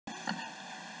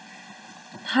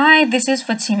Hi, this is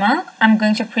Fatima. I'm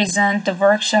going to present the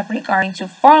workshop regarding to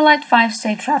for-light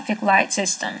 5-state traffic light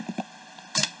system.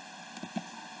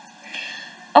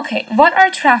 Okay, what are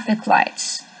traffic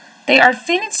lights? They are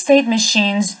finite state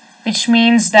machines, which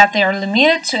means that they are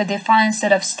limited to a defined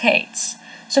set of states.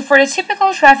 So for the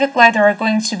typical traffic light, there are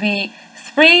going to be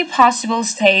 3 possible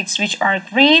states, which are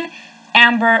green,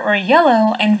 amber or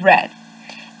yellow, and red.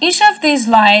 Each of these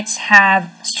lights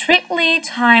have strictly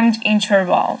timed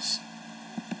intervals.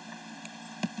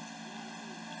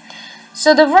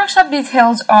 So the workshop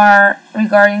details are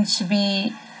regarding to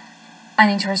be an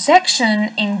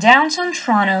intersection in downtown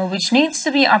Toronto which needs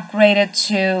to be upgraded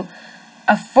to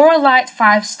a 4-light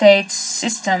 5-state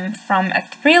system from a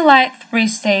 3-light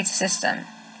 3-state system.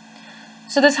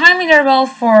 So the time interval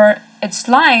for its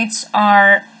lights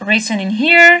are written in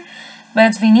here,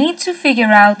 but we need to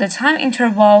figure out the time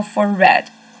interval for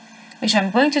red, which I'm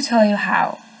going to tell you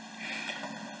how.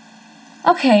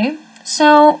 Okay.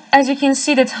 So, as you can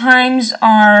see, the times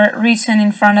are written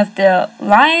in front of the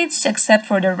lights except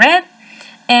for the red,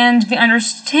 and we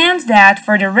understand that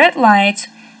for the red light,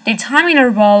 the time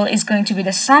interval is going to be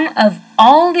the sum of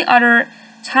all the other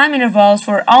time intervals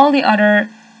for all the other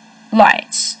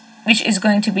lights, which is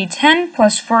going to be 10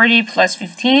 plus 40 plus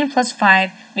 15 plus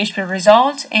 5, which will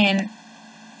result in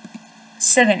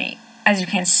 70. As you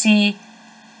can see,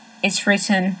 it's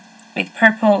written with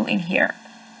purple in here.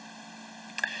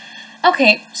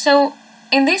 Okay, so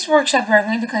in this workshop we are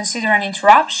going to consider an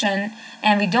interruption,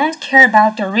 and we don't care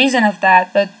about the reason of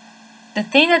that, but the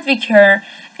thing that we care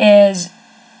is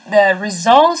the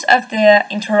result of the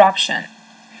interruption.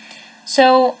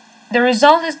 So the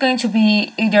result is going to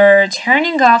be either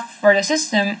turning off for the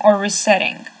system or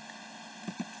resetting.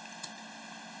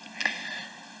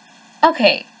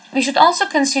 Okay, we should also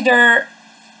consider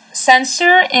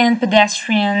sensor and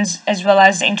pedestrians as well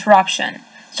as the interruption.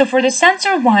 So for the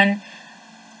sensor one,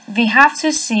 we have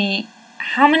to see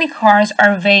how many cars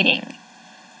are waiting.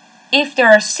 If there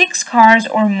are 6 cars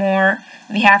or more,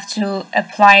 we have to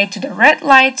apply it to the red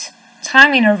light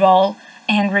time interval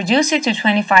and reduce it to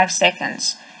 25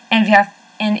 seconds. And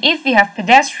if we have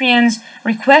pedestrians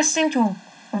requesting to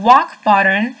walk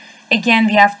button, again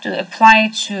we have to apply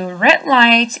it to red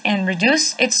light and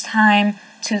reduce its time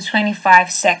to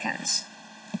 25 seconds.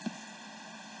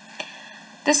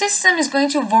 The system is going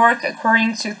to work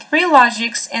according to 3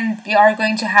 logics, and we are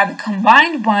going to have a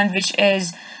combined one, which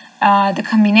is the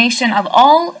combination of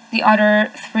all the other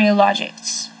 3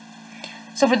 logics.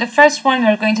 So for the first one, we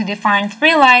are going to define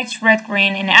 3 lights, red,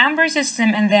 green, and amber system,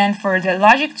 and then for the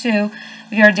logic 2,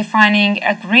 we are defining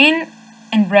a green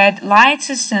and red light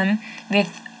system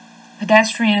with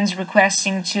pedestrians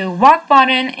requesting to walk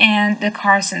button and the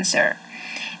car sensor.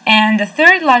 And the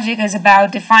third logic is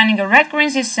about defining a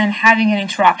red-green system having an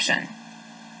interruption.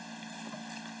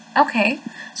 Okay,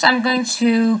 so I'm going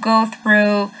to go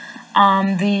through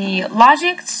the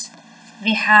logics.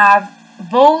 We have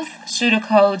both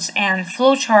pseudocodes and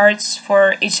flowcharts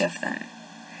for each of them.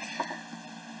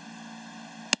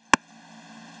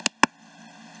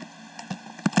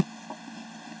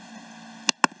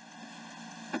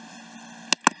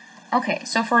 Okay,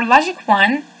 so for logic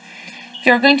 1,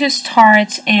 you're going to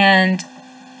start and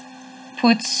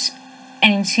put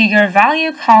an integer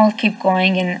value called keep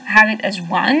going and have it as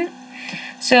 1.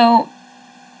 So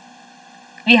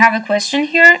we have a question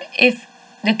here. If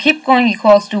the keep going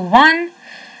equals to 1,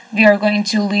 we are going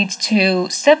to lead to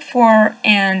step 4,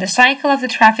 and the cycle of the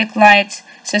traffic light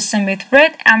system with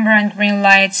red, amber, and green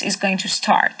lights is going to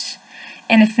start.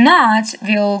 And if not,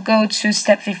 we'll go to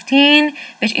step 15,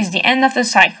 which is the end of the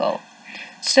cycle.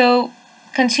 So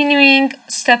continuing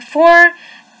step 4,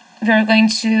 we're going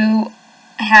to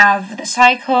have the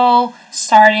cycle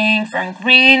starting from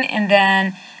green and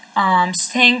then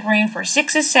staying green for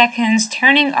 60 seconds,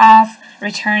 turning off,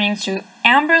 returning to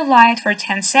amber light for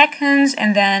 10 seconds,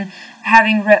 and then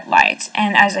having red light.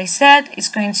 And as I said, it's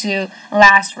going to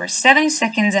last for 70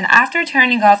 seconds, and after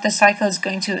turning off, the cycle is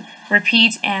going to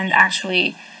repeat and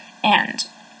actually end.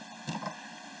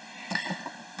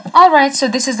 Alright, so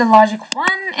this is the logic 1,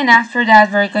 and after that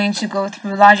we're going to go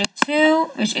through logic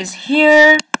 2, which is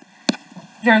here.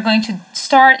 We're going to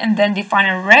start and then define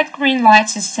a red-green light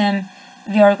system.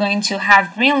 We are going to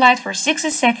have green light for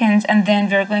 60 seconds, and then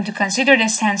we're going to consider the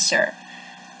sensor.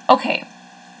 Okay,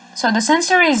 so the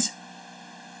sensor is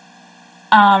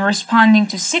responding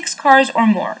to 6 cars or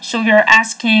more. So we are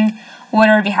asking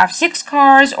whether we have 6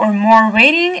 cars or more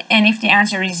waiting, and if the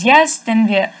answer is yes, then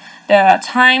the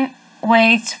time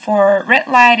wait for red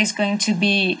light is going to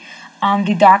be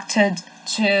deducted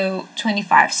to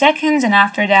 25 seconds, and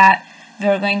after that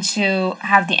we're going to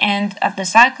have the end of the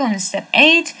cycle in step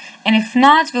 8, and if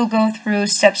not, we'll go through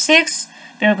step 6.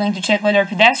 We're going to check whether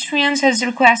pedestrians has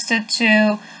requested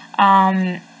to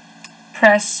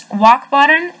press walk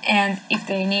button and if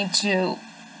they need to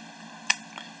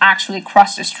actually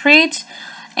cross the street.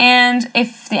 And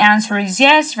if the answer is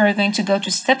yes, we're going to go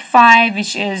to step 5,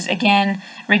 which is again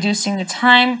reducing the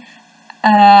time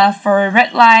for a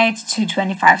red light to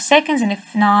 25 seconds, and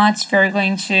if not, we're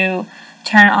going to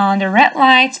turn on the red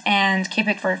light and keep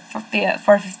it for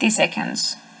 50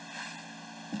 seconds.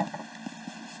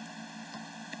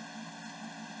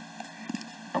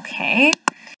 Okay.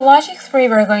 Logic 3,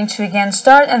 we're going to again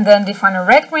start and then define a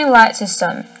red-green light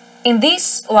system. In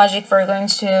this logic, we're going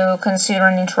to consider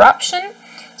an interruption.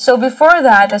 So before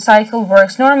that, the cycle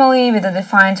works normally with a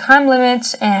defined time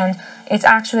limit, and it's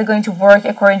actually going to work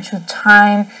according to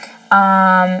time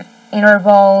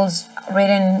intervals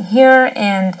written here,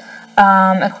 and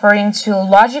according to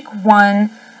logic 1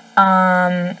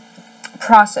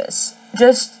 process,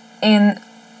 just in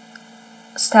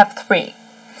step 3.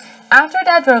 After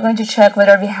that, we're going to check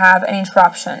whether we have an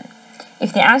interruption.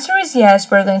 If the answer is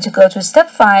yes, we're going to go to step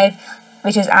 5,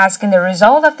 which is asking the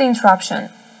result of the interruption.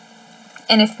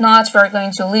 And if not, we're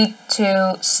going to lead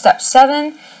to step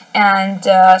 7, and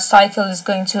the cycle is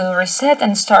going to reset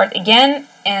and start again,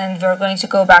 and we're going to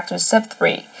go back to step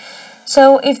 3.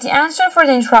 So if the answer for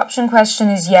the interruption question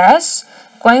is yes,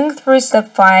 going through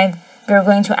step 5, we're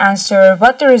going to answer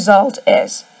what the result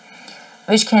is,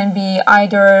 which can be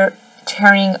either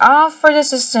turning off for the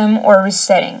system or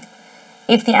resetting.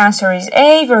 If the answer is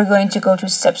A, we're going to go to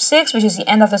step 6, which is the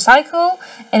end of the cycle,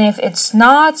 and if it's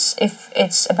not, if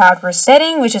it's about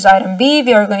resetting, which is item B,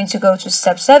 we are going to go to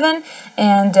step 7,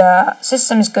 and the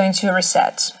system is going to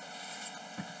reset.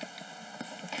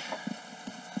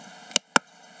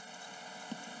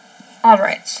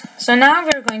 Alright, so now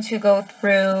we're going to go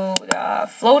through the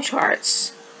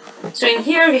flowcharts. So in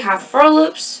here we have for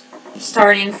loops,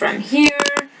 starting from here.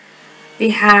 We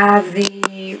have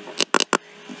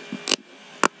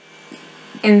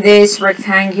in this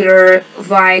rectangular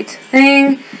white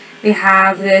thing, we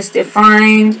have this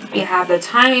defined, we have the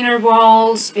time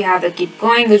intervals, we have the keep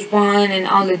going as one, and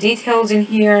all the details in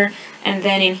here, and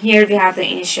then in here we have the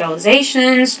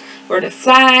initializations for the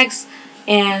flags,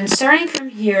 and starting from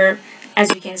here, as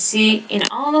you can see, in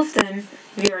all of them,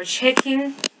 we are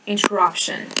checking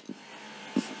interruption.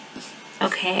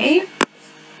 Okay?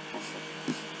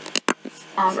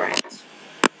 Alright.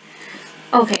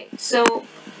 Okay, so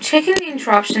checking the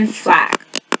interruption flag.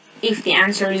 If the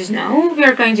answer is no, we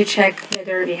are going to check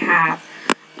whether we have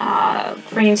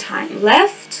green time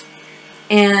left.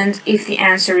 And if the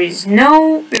answer is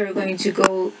no, we are going to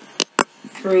go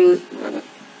through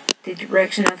the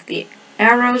direction of the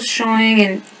arrows showing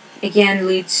and again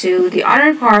lead to the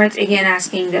other part, again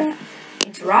asking the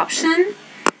interruption.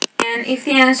 And if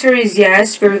the answer is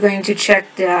yes, we're going to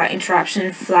check the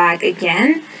interruption flag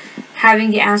again.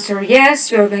 Having the answer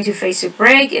yes, we're going to face a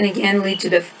break and again lead to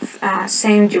the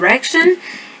same direction.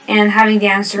 And having the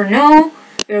answer no,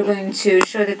 we're going to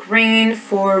show the green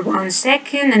for 1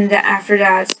 second, and after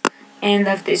that, end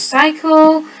of this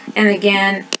cycle. And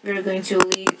again, we're going to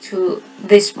lead to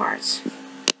this part.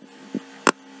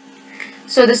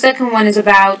 So the second one is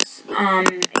about,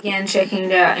 again, checking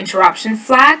the interruption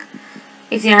flag.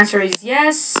 If the answer is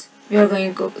yes, we are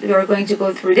going to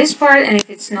go through this part, and if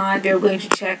it's not, we are going to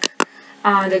check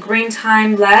the green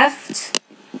time left.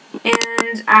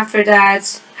 And after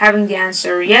that, having the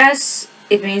answer yes,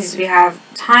 it means we have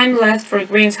time left for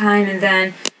green time, and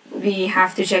then we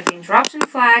have to check the interruption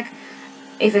flag.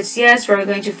 If it's yes, we're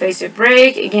going to face a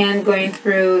break, again going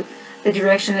through the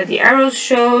direction that the arrow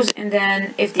shows, and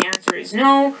then if the answer is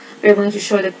no, we're going to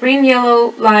show the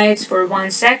green-yellow lights for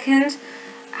 1 second.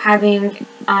 Having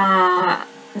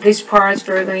this part,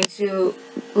 we're going to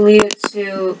lead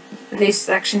to this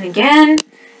section again,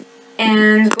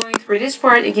 and going through this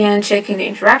part again, checking the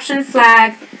interruption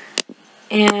flag.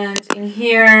 And in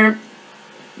here,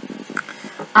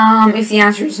 if the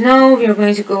answer is no, we are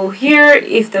going to go here.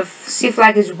 If the C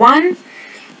flag is 1,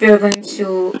 we are going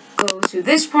to go to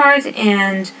this part,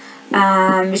 and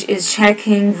which is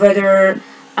checking whether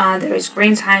there is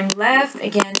green time left,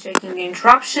 again checking the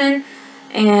interruption.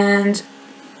 And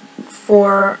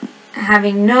for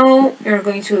having no, we are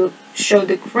going to show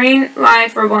the green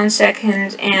light for 1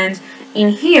 second, and in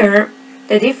here,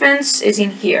 the difference is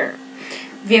in here.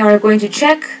 We are going to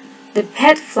check the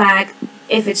pet flag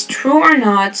if it's true or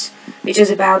not, which is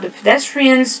about the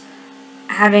pedestrians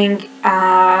having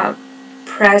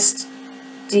pressed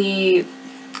the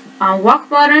walk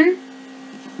button,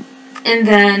 And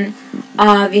then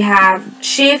we have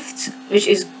shift, which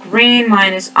is green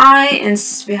minus I, and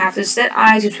we have to set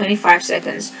I to 25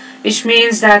 seconds, which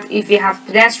means that if we have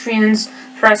pedestrians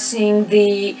pressing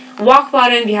the walk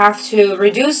button, we have to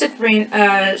reduce the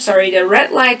the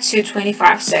red light to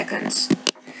 25 seconds.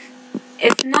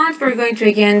 If not, we're going to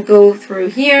again go through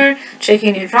here,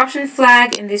 checking the interruption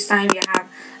flag, and this time we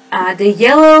have the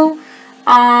yellow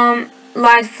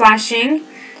light flashing.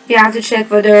 We have to check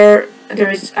whether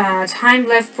there's time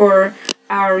left for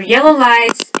our yellow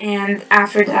lights, and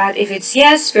after that, if it's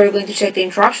yes, we're going to check the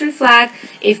interruption flag.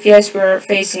 If yes, we're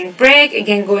facing break,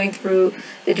 again going through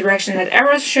the direction that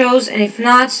arrow shows, and if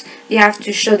not, we have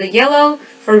to show the yellow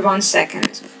for 1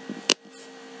 second.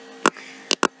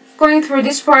 Going through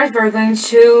this part, we're going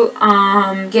to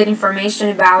get information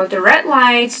about the red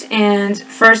lights, and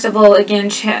first of all, again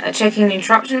checking the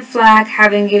interruption flag,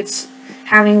 having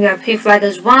the P flag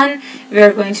as 1. We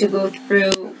are going to go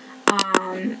through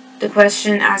the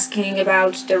question asking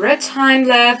about the red time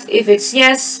left. If it's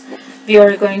yes, we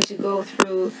are going to go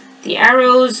through the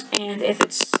arrows, and if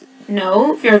it's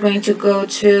no, we are going to go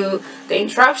to the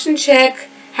interruption check.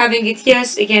 Having it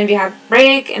yes, again we have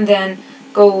break, and then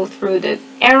go through the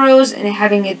arrows, and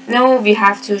having it no, we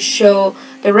have to show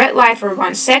the red light for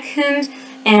 1 second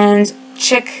and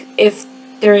check if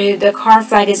the car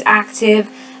flag is active,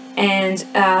 and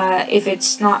if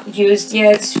it's not used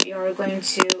yet, we are going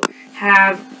to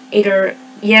have either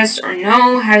yes or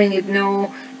no. Having it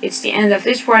no, it's the end of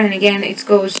this part, and again it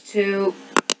goes to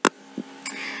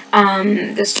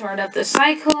the start of the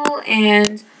cycle,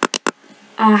 and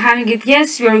having it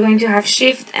yes, we are going to have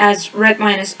shift as red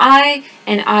minus I,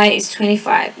 and I is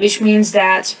 25, which means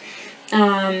that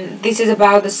this is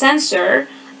about the sensor,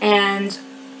 and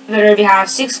whether we have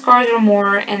 6 cars or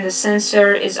more and the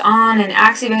sensor is on and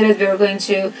activated, we are going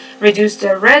to reduce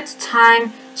the red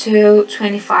time to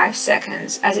 25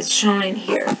 seconds as it's shown in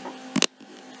here.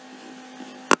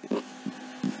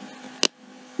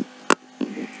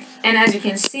 And as you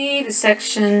can see, the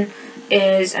section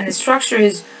is, and the structure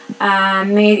is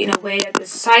made in a way that the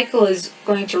cycle is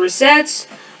going to reset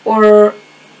or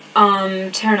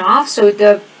turn off, so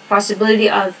the possibility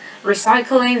of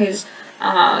recycling is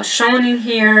shown in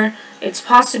here. It's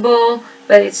possible,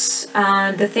 but it's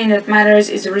the thing that matters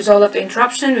is the result of the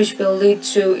interruption, which will lead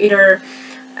to either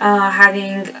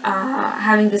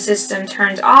having the system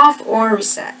turned off or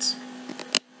reset.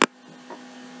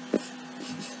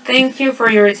 Thank you for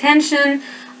your attention.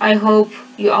 I hope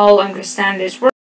you all understand this work.